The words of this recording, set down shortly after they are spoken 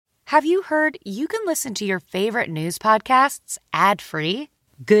Have you heard you can listen to your favorite news podcasts ad-free?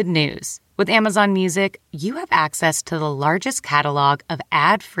 Good news. With Amazon Music, you have access to the largest catalog of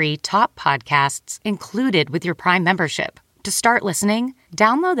ad-free top podcasts included with your Prime membership. To start listening,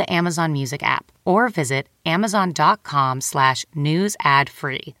 download the Amazon Music app or visit amazon.com/news ad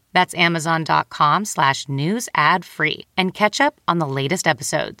free. That's amazon.com/news ad free and catch up on the latest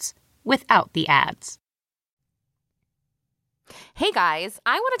episodes without the ads. Hey guys,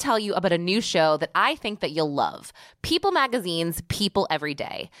 I want to tell you about a new show that I think that you'll love. People Magazine's People Every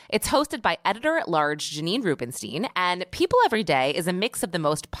Day. It's hosted by editor-at-large Janine Rubenstein, and People Every Day is a mix of the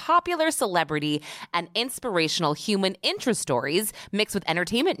most popular celebrity and inspirational human interest stories mixed with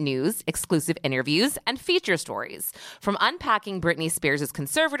entertainment news, exclusive interviews, and feature stories. From unpacking Britney Spears'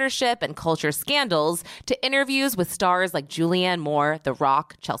 conservatorship and culture scandals to interviews with stars like Julianne Moore, The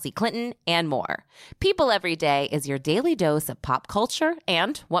Rock, Chelsea Clinton, and more. People Every Day is your daily dose of pop culture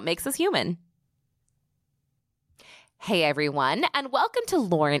and what makes us human. Hey everyone, and welcome to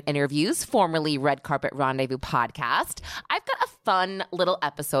Lauren Interviews, formerly Red Carpet Rendezvous podcast. I've got a fun little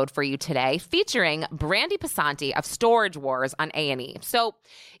episode for you today featuring Brandi Passante of Storage Wars on A&E. So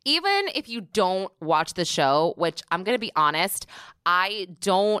even if you don't watch the show, which I'm going to be honest, I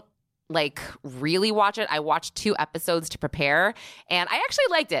don't really watch it. I watched 2 episodes to prepare, and I actually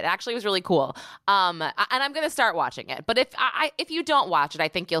liked it. It actually was really cool. And I'm going to start watching it. But if you don't watch it, I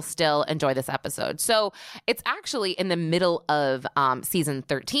think you'll still enjoy this episode. So it's actually in the middle of season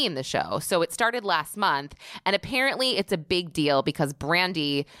 13, the show. So it started last month, and apparently it's a big deal because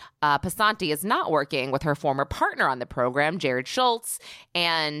Brandi Passante is not working with her former partner on the program, Jared Schultz,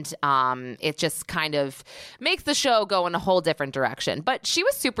 and it just kind of makes the show go in a whole different direction. But she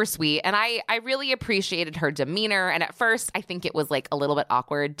was super sweet, and I really appreciated her demeanor. And at first, I think it was a little bit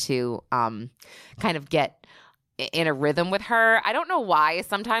awkward to kind of get in a rhythm with her. I don't know why.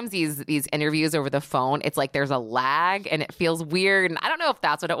 Sometimes these interviews over the phone, it's like there's a lag and it feels weird. And I don't know if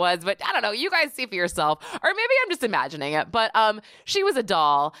that's what it was, but I don't know. You guys see for yourself, or maybe I'm just imagining it. But she was a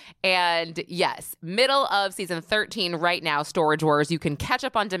doll. And yes, middle of season 13 right now, Storage Wars. You can catch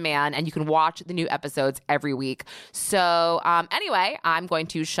up on demand and you can watch the new episodes every week. So anyway, I'm going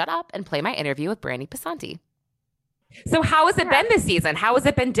to shut up and play my interview with Brandi Passante. So how has it been this season? How has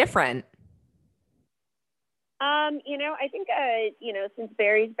it been different? I think, since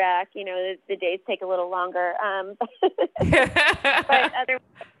Barry's back, the days take a little longer. But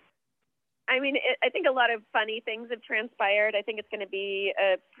I think a lot of funny things have transpired. I think it's going to be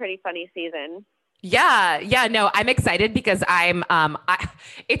a pretty funny season. Yeah. No, I'm excited because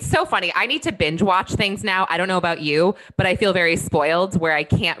it's so funny. I need to binge watch things now. I don't know about you, but I feel very spoiled where I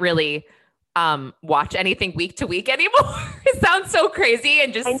can't really watch anything week to week anymore. It sounds so crazy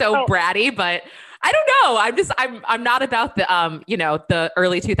and just so bratty, but I don't know. I'm not about the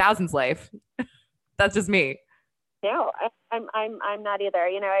early 2000s life. That's just me. No, I'm not either.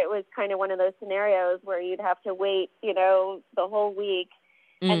 It was kind of one of those scenarios where you'd have to wait, the whole week,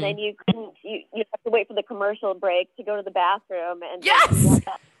 and then you have to wait for the commercial break to go to the bathroom, and yes,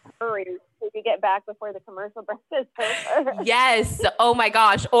 hurry so you get back before the commercial break is over. Yes. Oh my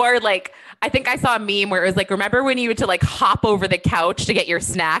gosh. Or I think I saw a meme where it was remember when you had to hop over the couch to get your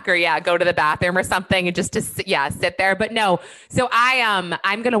snack or go to the bathroom or something and just to sit there. But no. So I'm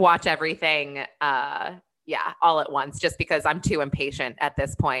going to watch everything. All at once, just because I'm too impatient at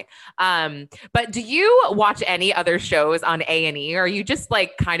this point. But do you watch any other shows on A&E, or are you just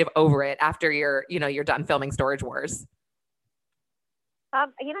kind of over it after you're done filming Storage Wars? I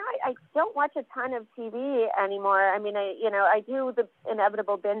don't watch a ton of TV anymore. I mean, I do the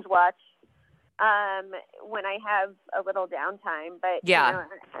inevitable binge watch when I have a little downtime, but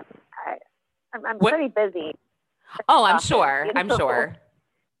I'm pretty busy. Oh, I'm sure. I'm sure.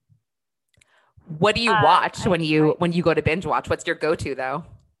 What do you watch when you go to binge watch? What's your go-to though?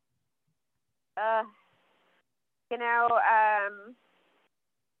 I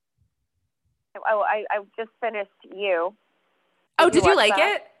just finished You. Oh, did you like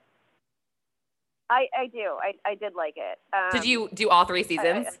it? I do. I did like it. Did you do all 3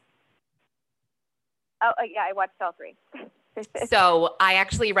 seasons? I watched all 3. So I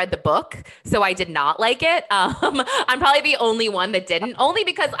actually read the book, so I did not like it. I'm probably the only one that didn't, only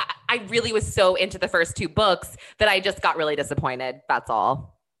because I really was so into the first 2 books that I just got really disappointed. That's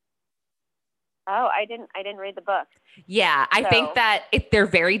all. Oh, I didn't read the book. Yeah, I think that they're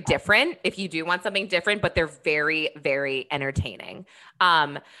very different if you do want something different, but they're very, very entertaining.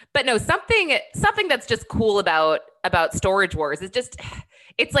 But no, something that's just cool about Storage Wars is just,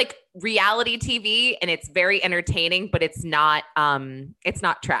 it's like reality TV and it's very entertaining, but it's not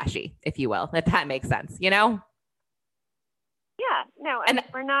trashy, if you will, if that makes sense, you know? Yeah, no, And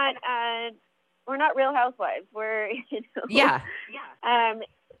we're not Real Housewives. We're, yeah.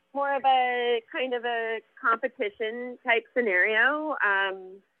 more of a kind of a competition type scenario.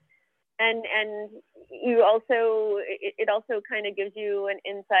 And you also, it also kind of gives you an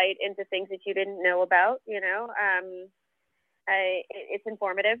insight into things that you didn't know about, it's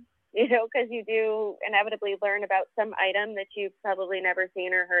informative, because you do inevitably learn about some item that you've probably never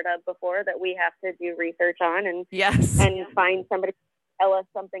seen or heard of before that we have to do research on and find somebody to tell us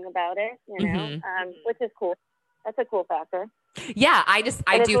something about it, which is cool. That's a cool factor. Yeah, I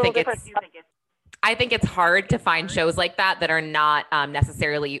think it's hard to find shows like that are not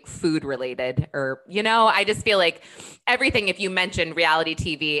necessarily food related or, I just feel like everything, if you mention reality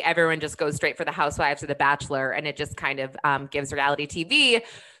TV, everyone just goes straight for the Housewives or the Bachelor. And it just kind of gives reality TV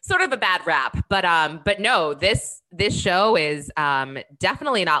sort of a bad rap. But no, this show is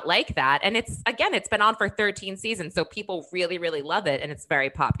definitely not like that. And it's been on for 13 seasons. So people really, really love it. And it's very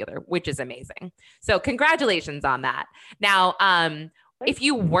popular, which is amazing. So congratulations on that. Now, if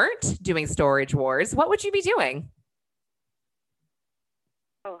you weren't doing Storage Wars, what would you be doing?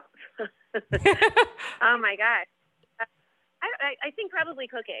 Oh, oh my God. I think probably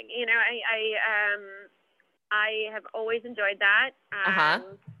cooking. I have always enjoyed that.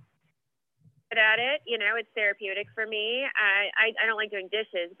 Good at it. It's therapeutic for me. I don't like doing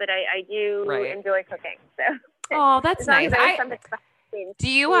dishes, but I do enjoy cooking. So. Oh, that's nice. I wasn't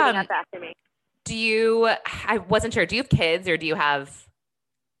sure. Do you have kids or do you have?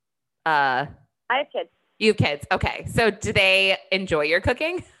 I have kids. You have kids. Okay. So do they enjoy your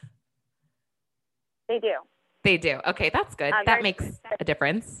cooking? They do. They do. Okay. That's good. That makes a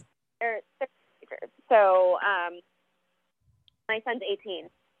difference. They're teachers. So, my son's 18.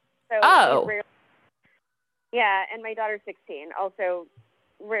 So and my daughter's 16, also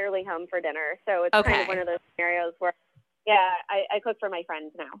rarely home for dinner. So it's kind of one of those scenarios where, I cook for my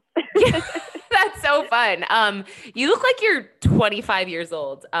friends now. Yeah, that's so fun. You look like you're 25 years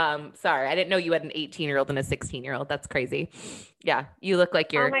old. Sorry, I didn't know you had an 18-year-old and a 16-year-old. That's crazy. Yeah, you look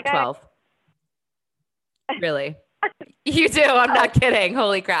like you're 12. Really? You do. I'm not kidding.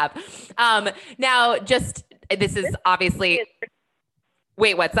 Holy crap. Now, this is obviously.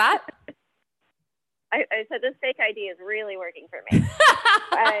 Wait, what's that? I said this fake ID is really working for me.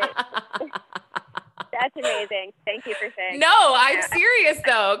 That's amazing. Thank you for saying. No, I'm serious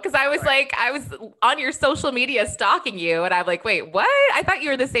though, because I was on your social media stalking you, and I'm like, wait, what? I thought you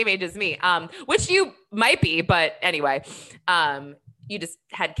were the same age as me, which you might be, but anyway, you just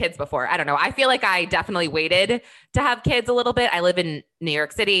had kids before. I don't know. I feel like I definitely waited to have kids a little bit. I live in New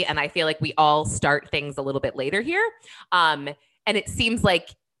York City, and I feel like we all start things a little bit later here, and it seems like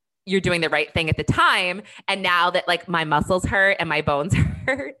you're doing the right thing at the time. And now that like my muscles hurt and my bones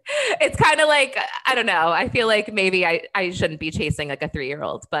hurt, it's kind of like, I don't know. I feel like maybe I shouldn't be chasing like a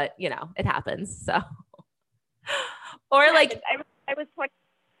 3-year-old, but it happens. So, or like, I was 20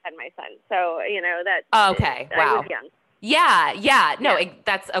 had my son. So, that. Okay. Wow. I was young. Yeah. No,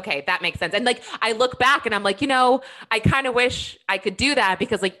 that's okay. That makes sense. And like, I look back and I'm like, I kind of wish I could do that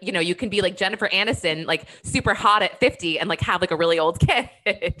because like, you can be like Jennifer Aniston, like super hot at 50 and like have like a really old kid,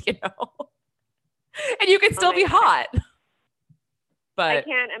 and you can still be hot. But I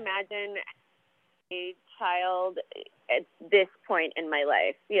can't imagine a child at this point in my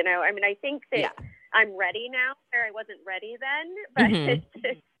life. I mean, I think that I'm ready now where I wasn't ready then,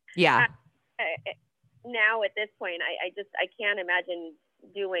 but now at this point, I can't imagine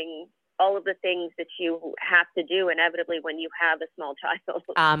doing all of the things that you have to do inevitably when you have a small child.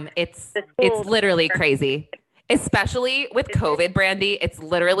 It's literally crazy, especially with COVID, Brandi. It's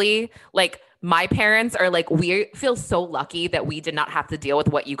literally like my parents are like, we feel so lucky that we did not have to deal with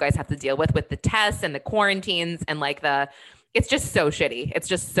what you guys have to deal with the tests and the quarantines and like it's just so shitty. It's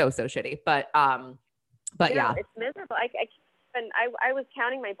just so shitty. But yeah, it's miserable. And I was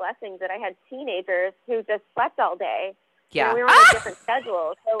counting my blessings that I had teenagers who just slept all day. Yeah. We were on a different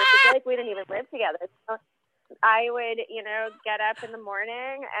schedule. So it was like we didn't even live together. So I would, get up in the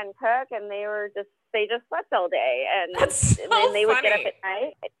morning and cook, and they just slept all day. And, then they would get up at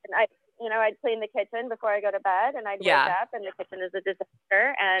night. And I'd clean the kitchen before I go to bed, and I'd wake up, and the kitchen is a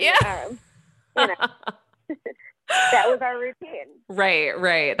disaster. And, that was our routine.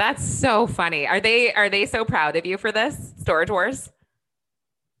 Right. That's so funny. Are they so proud of you for this, Storage Wars?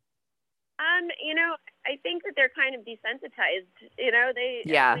 I think that they're kind of desensitized.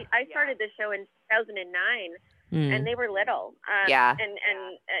 I started this show in 2009, and they were little.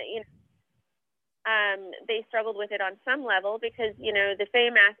 They struggled with it on some level because the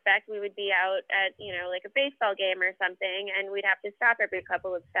fame aspect. We would be out at like a baseball game or something, and we'd have to stop every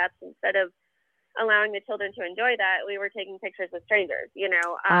couple of steps instead of allowing the children to enjoy that, we were taking pictures with strangers, you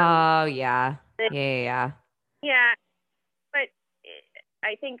know. Oh, yeah. Yeah. Yeah. But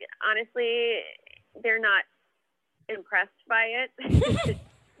I think, honestly, they're not impressed by it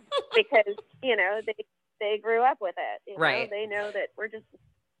because, you know, they grew up with it. You know? Right. They know that we're just,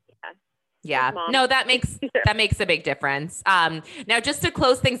 yeah. No, that makes a big difference. Now, just to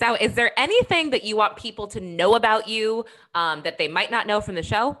close things out, is there anything that you want people to know about you that they might not know from the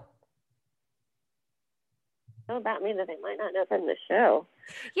show? Oh, about me that they might not know from the show.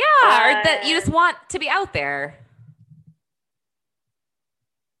 Yeah, or that you just want to be out there.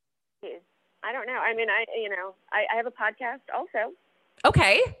 I don't know. I mean, I have a podcast also.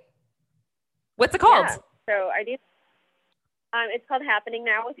 Okay. What's it called? Yeah. So I do. It's called Happening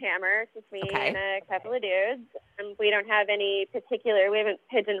Now with Hammer. It's just me and a couple of dudes. We don't have any particular. We haven't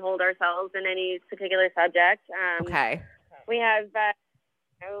pigeonholed ourselves in any particular subject. We have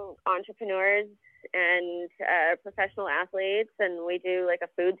entrepreneurs and professional athletes, and we do like a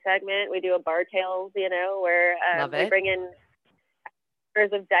food segment. We do a bar tales, you know, where we bring in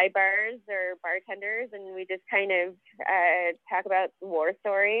of dive bars or bartenders, and we just kind of talk about war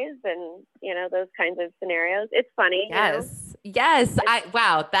stories and, you know, those kinds of scenarios. It's funny. Yes.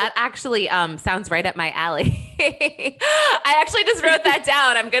 Wow. That actually sounds right up my alley. I actually just wrote that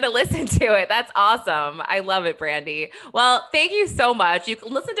down. I'm going to listen to it. That's awesome. I love it, Brandi. Well, thank you so much. You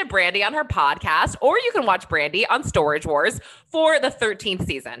can listen to Brandi on her podcast, or you can watch Brandi on Storage Wars for the 13th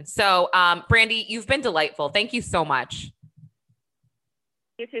season. So, Brandi, you've been delightful. Thank you so much.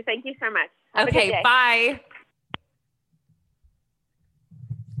 You too. Thank you so much. Have okay, bye.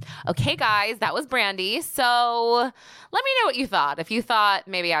 Okay, guys, that was Brandi. So let me know what you thought. If you thought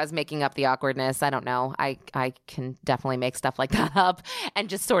maybe I was making up the awkwardness, I don't know. I can definitely make stuff like that up and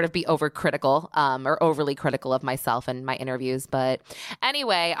just sort of be overcritical or overly critical of myself and my interviews. But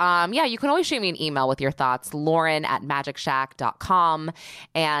anyway, yeah, you can always shoot me an email with your thoughts, lauren@magicshack.com.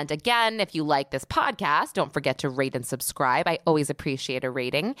 And again, if you like this podcast, don't forget to rate and subscribe. I always appreciate a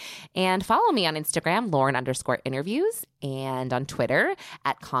rating. And follow me on Instagram, Lauren_interviews, and on Twitter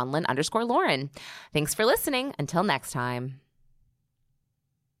 @Conlon_Lauren. Thanks for listening. Until next time.